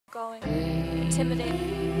going,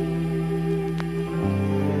 intimidating.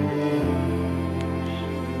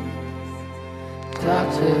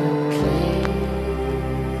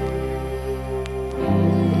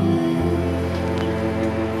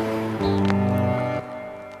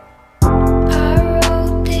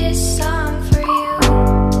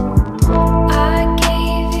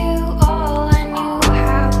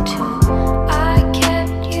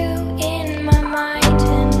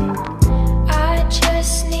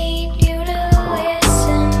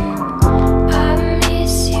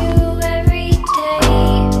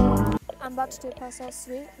 I'm about to do Personal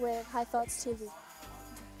Suite with HighThoughtsTV.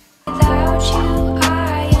 Without you,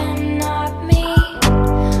 I am not me.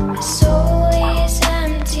 My soul is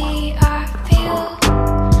empty. I feel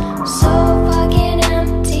so fucking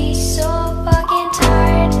empty, so fucking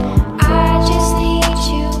tired. I just need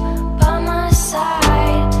you by my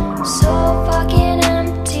side. So fucking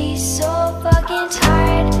empty, so fucking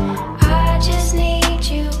tired. I just need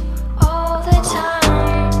you all the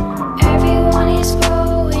time. Everyone is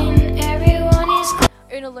growing, everyone is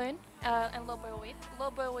Unaloon and Little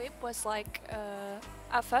Boy Weep was like,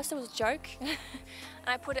 at first it was a joke and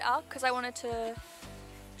I put it out because I wanted to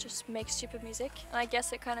just make stupid music, and I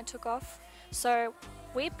guess it kind of took off. So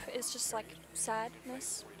Weep is just like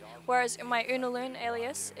sadness, whereas in my Unaloon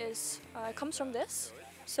alias is comes from this.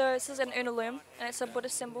 So this is an Unaloon and it's a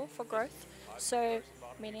Buddhist symbol for growth, so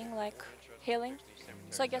meaning like healing.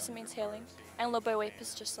 So I guess it means healing, and Little Boy Weep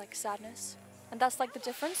is just like sadness. And that's like the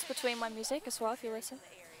difference between my music as well, if you listen.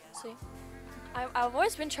 See, I've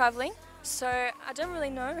always been traveling, so I don't really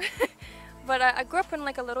know. But I grew up in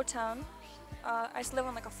like a little town. I used to live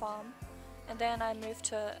on like a farm, and then I moved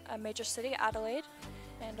to a major city, Adelaide,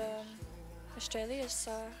 and Australia is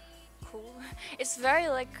cool. It's very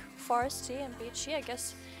like foresty and beachy, I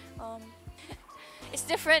guess. It's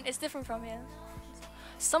different. It's different from here.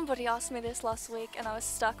 Somebody asked me this last week, and I was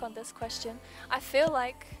stuck on this question. I feel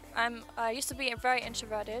like I used to be very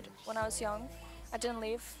introverted when I was young. I didn't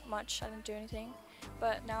leave much, I didn't do anything.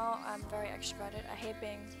 But now I'm very extroverted. I hate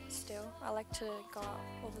being still. I like to go out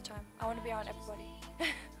all the time. I want to be around everybody.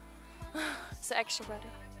 So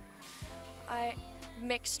extroverted.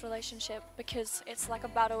 Mixed relationship, because it's like a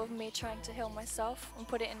battle of me trying to heal myself and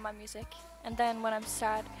put it in my music. And then when I'm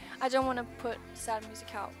sad, I don't want to put sad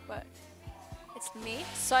music out, but it's me.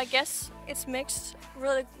 So I guess it's mixed,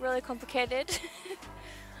 really, really complicated.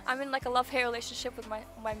 I'm in like a love-hate relationship with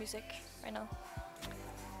my music right now.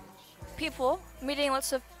 Meeting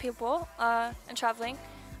lots of people and traveling.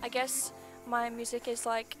 I guess my music is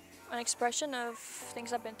like an expression of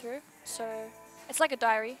things I've been through. So it's like a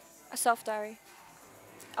diary, a self-diary.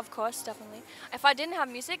 Of course, definitely. If I didn't have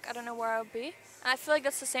music, I don't know where I would be. And I feel like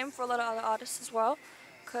that's the same for a lot of other artists as well.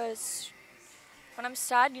 Because when I'm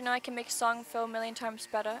sad, you know, I can make a song feel a million times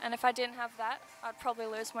better. And if I didn't have that, I'd probably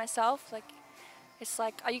lose myself. Like, it's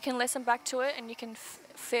like you can listen back to it and you can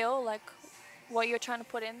feel like what you're trying to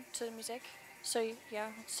put into the music. So yeah,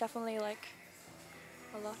 it's definitely like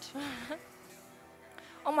a lot.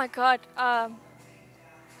 Oh my god,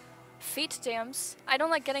 feet DMs. I don't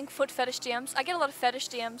like getting foot fetish DMs. I get a lot of fetish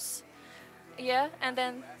DMs. Yeah, and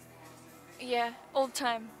then, yeah, all the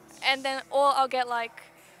time. And then, or I'll get like,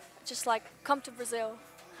 just like, come to Brazil.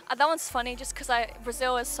 That one's funny just because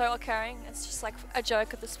Brazil is so occurring. It's just like a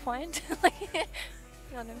joke at this point. Like,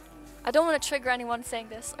 I don't want to trigger anyone saying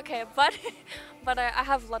this. Okay, but I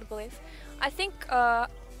have a lot of belief. I think we're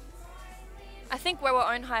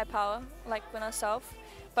our own higher power, like within ourselves.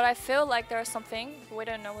 But I feel like there is something, but we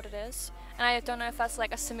don't know what it is. And I don't know if that's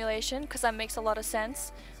like a simulation, because that makes a lot of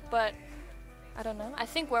sense. But I don't know. I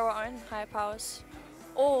think we're our own higher powers.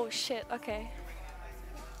 Oh shit. Okay.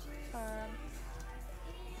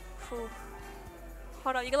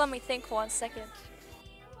 Hold on, you can let me think for 1 second.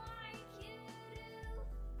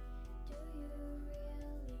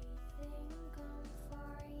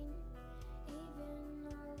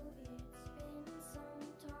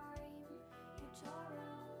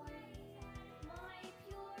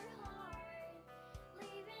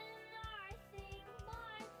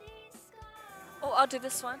 Oh, I'll do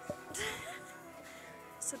this one.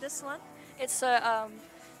 So this one, it's a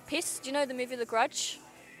piece. Do you know the movie The Grudge?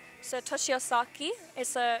 So Toshiyosaki,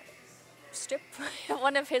 it's a strip,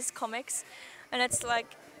 one of his comics, and it's like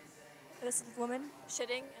this woman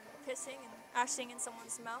shitting and pissing and ashing in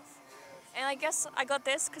someone's mouth. And I guess I got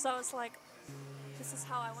this because I was like, this is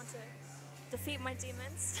how I want to defeat my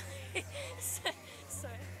demons. so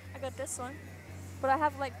I got this one. But I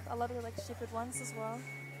have like a lot of like stupid ones as well.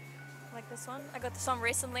 Like this one. I got this one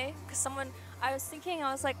recently because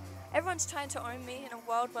I was like, everyone's trying to own me in a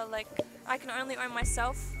world where like I can only own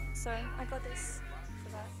myself. So I got this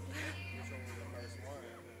for that.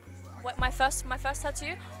 what my first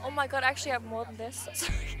tattoo. Oh my god, I actually have more than this.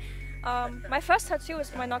 My first tattoo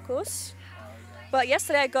was my knuckles. But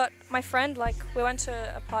yesterday I got my friend, like, we went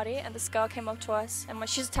to a party and this girl came up to us and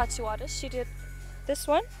she's a tattoo artist. She did this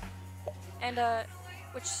one and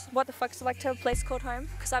which, what the fuck, so like to a place called home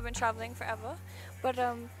because I've been traveling forever. But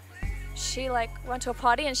she like went to a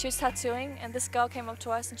party and she was tattooing and this girl came up to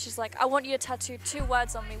us and she's like, I want you to tattoo 2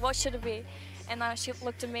 words on me. What should it be? And she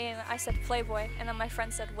looked at me and I said Playboy and then my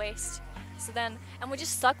friend said waste. So then, and we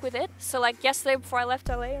just stuck with it. So like yesterday before I left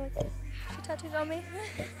LA, like, she tattooed on me.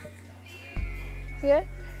 Yeah.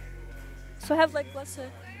 So I have like lots of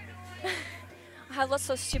I have lots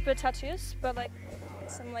of stupid tattoos, but like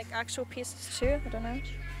some like actual pieces too. I don't know.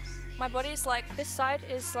 My body's like, this side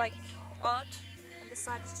is like art, and this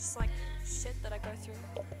side is just like shit that I go through.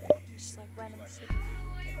 Just like random shit.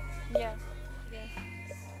 Yeah.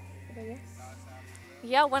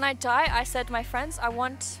 Yeah, when I die, I said to my friends, I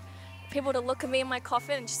want people to look at me in my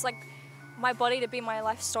coffin and just like my body to be my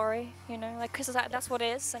life story, you know, like because that's what it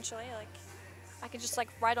is essentially. Like I can just like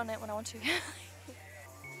write on it when I want to.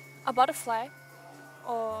 A butterfly,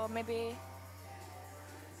 or maybe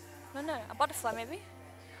no, a butterfly maybe.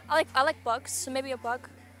 I like bugs, so maybe a bug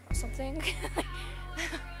or something.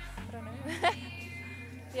 I don't know.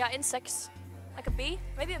 Yeah, insects, like a bee,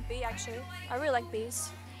 maybe a bee actually. I really like bees,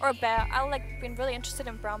 or a bear. I like been really interested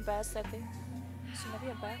in brown bears lately, so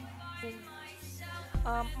maybe a bear.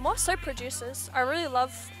 More so producers. I really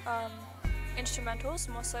love instrumentals,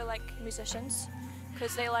 more so like musicians,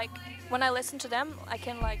 because they like, when I listen to them I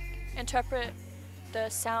can like interpret the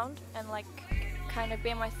sound and like kind of be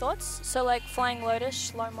in my thoughts. So like Flying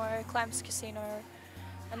Lotus, Lomo, Clams Casino,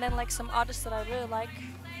 and then like some artists that I really like.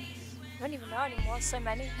 I don't even know anymore, so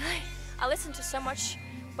many. I listen to so much,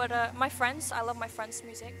 but my friends, I love my friends'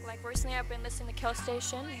 music. Like recently I've been listening to Kill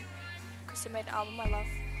Station because they made an album I love,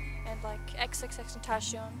 and like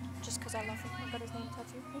XXXTentacion just because I love him. I got his name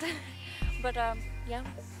tattooed. But yeah,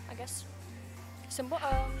 I guess. Simple.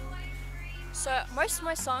 So most of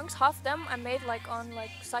my songs, half of them I made like on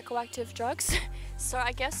like psychoactive drugs. So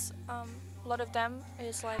I guess a lot of them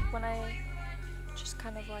is like when I just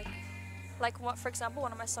kind of like what, for example,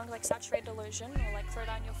 one of my songs like Saturated Illusion or like Throw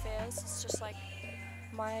Down Your Fears. It's just like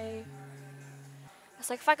my. It's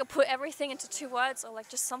like if I could put everything into 2 words or like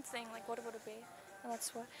just something, like what would it be? And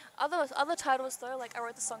that's what. Other titles though, like I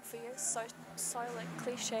wrote the song for you, so like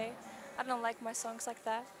cliche. I don't like my songs like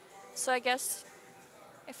that. So I guess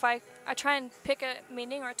if I try and pick a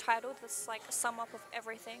meaning or a title that's like a sum up of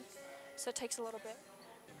everything, so it takes a little bit.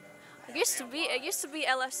 It used to be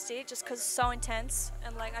LSD just because it's so intense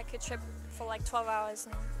and like I could trip for like 12 hours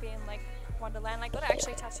and be in like Wonderland. I got it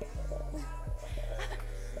actually tattooed.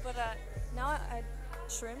 But now I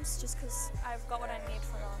shrooms just because I've got what I need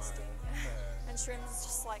from LSD. And shrooms is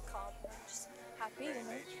just like calm, and I'm just happy, you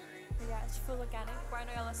know. Yeah, it's full organic. But I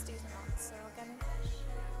know LSD is not so organic.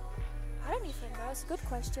 I don't even know. It's a good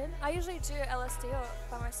question. I usually do LSD or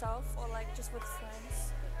by myself or like just with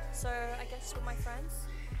friends. So I guess with my friends,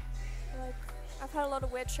 like I've had a lot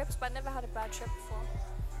of weird trips, but I never had a bad trip before.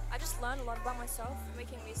 I just learned a lot about myself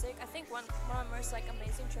making music. I think one of the most like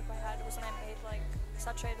amazing trip I had was when I made like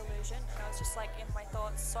Saturated Illusion, and I was just like in my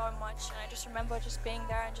thoughts so much, and I just remember just being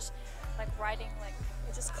there and just like writing, like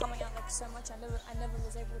it just coming out like so much. I never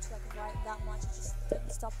was able to like write that much. It just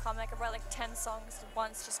didn't stop coming. I could write like 10 songs at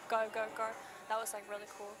once, just go. That was like really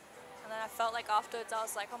cool. And then I felt like afterwards I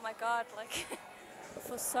was like, oh my god, like it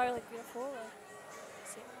feels so like beautiful.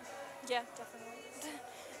 Like, yeah, definitely.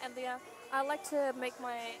 And yeah, I like to make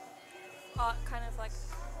my art kind of like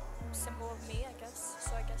symbol of me, I guess.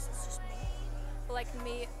 So I guess it's just me. But like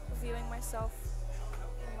me viewing myself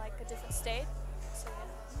in like a different state. So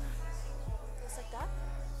yeah. It's like that.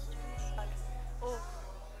 Oh,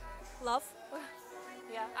 love.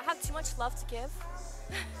 Yeah, I have too much love to give.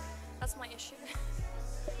 That's my issue.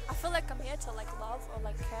 I feel like I'm here to like love or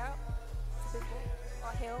like care for people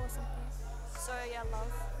or heal or something. So yeah,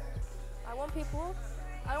 love. I don't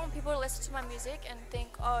want people to listen to my music and think,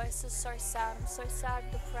 oh, this is so sad, I'm so sad,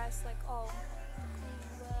 depressed, like, oh.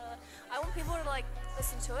 I want people to like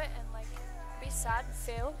listen to it and like be sad and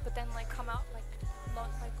feel, but then like come out like not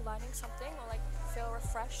like learning something or like feel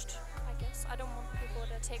refreshed, I guess. I don't want people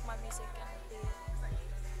to take my music and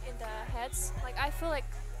be in their heads. Like I feel like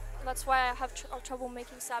that's why I have trouble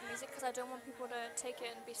making sad music, because I don't want people to take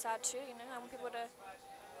it and be sad too, you know. I want people to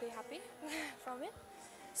be happy from it.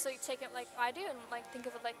 So you take it like I do and like think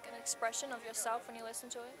of it like an expression of yourself when you listen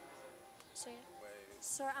to it. So yeah.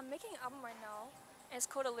 So I'm making an album right now, and it's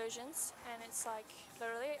called Illusions, and it's like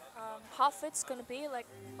literally half it's gonna be like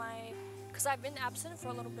my because I've been absent for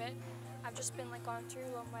a little bit. I've just been like going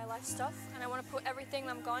through all my life stuff, and I want to put everything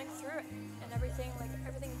I'm going through and everything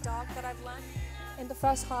dark that I've learned in the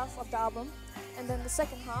first half of the album, and then the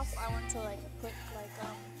second half I want to like put like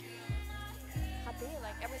happy,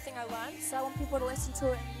 like everything I learned. So I want people to listen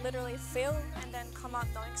to it and literally feel, and then come out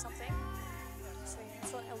knowing something. So yeah,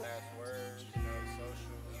 that's what I look. Last words,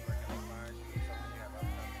 socials, where can they find you? Something you have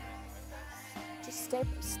upcoming. Just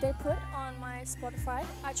stay put on my Spotify.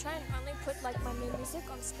 I try and only put like my new music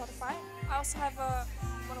on Spotify. I also have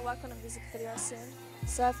want to work on a music video soon.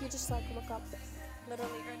 So if you just like look up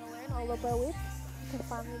literally Unaloon or Lobo Whip, you can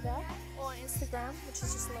find me there. Or on Instagram, which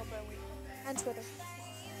is just Lobo Whip, and Twitter.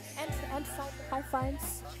 And find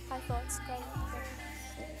high thoughts, guys.